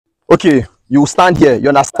Okay, you will stand here, you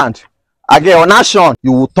understand? Again, on action,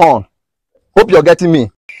 you will turn. Hope you're getting me.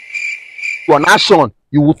 On action,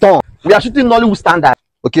 you will turn. We are shooting Nollywood standard.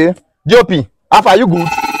 Okay? DOP, Alpha, are you good?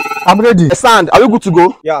 I'm ready. Stand, are you good to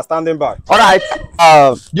go? Yeah, standing back. Alright.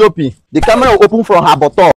 DOP, the camera will open from her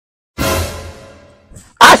bottom.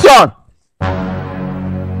 Action!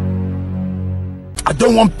 I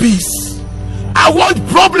don't want peace. I want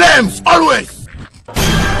problems always.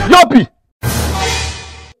 DOP!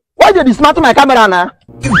 Why did you dismantle my camera now?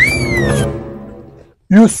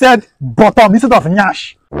 You said bottom instead of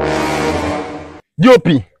Nyash.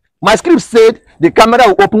 DOP, my script said the camera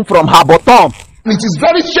will open from her bottom. It is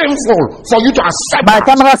very shameful for you to accept My that.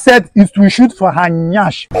 camera said it will shoot for her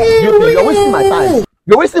Nyash. DOP, you're wasting my time.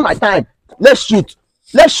 You're wasting my time. Let's shoot.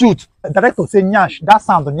 Let's shoot. The director say Nyash. That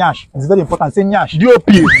sound of Nyash is very important. Say Nyash. DOP,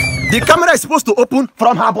 the camera is supposed to open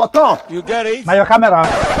from her bottom. You get it? Now your camera.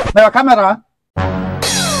 Now your camera.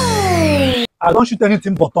 I don't shoot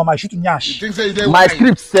anything bottom. I shoot Nyash. My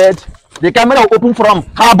script said the camera will open from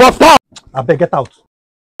her bottom. I beg, get out.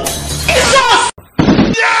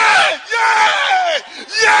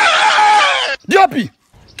 DOP,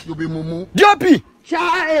 You be mumu. DOP.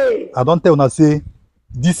 I don't tell una say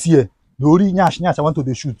this year the only Nyash I want to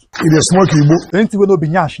dey shoot. If you smoke, you move. Anything wey no be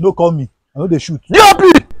Nyash, no call me. I no dey shoot. DOP,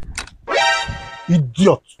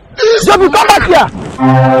 Idiot. DOP, come back here.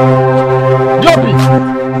 DOP,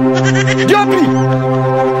 DOP.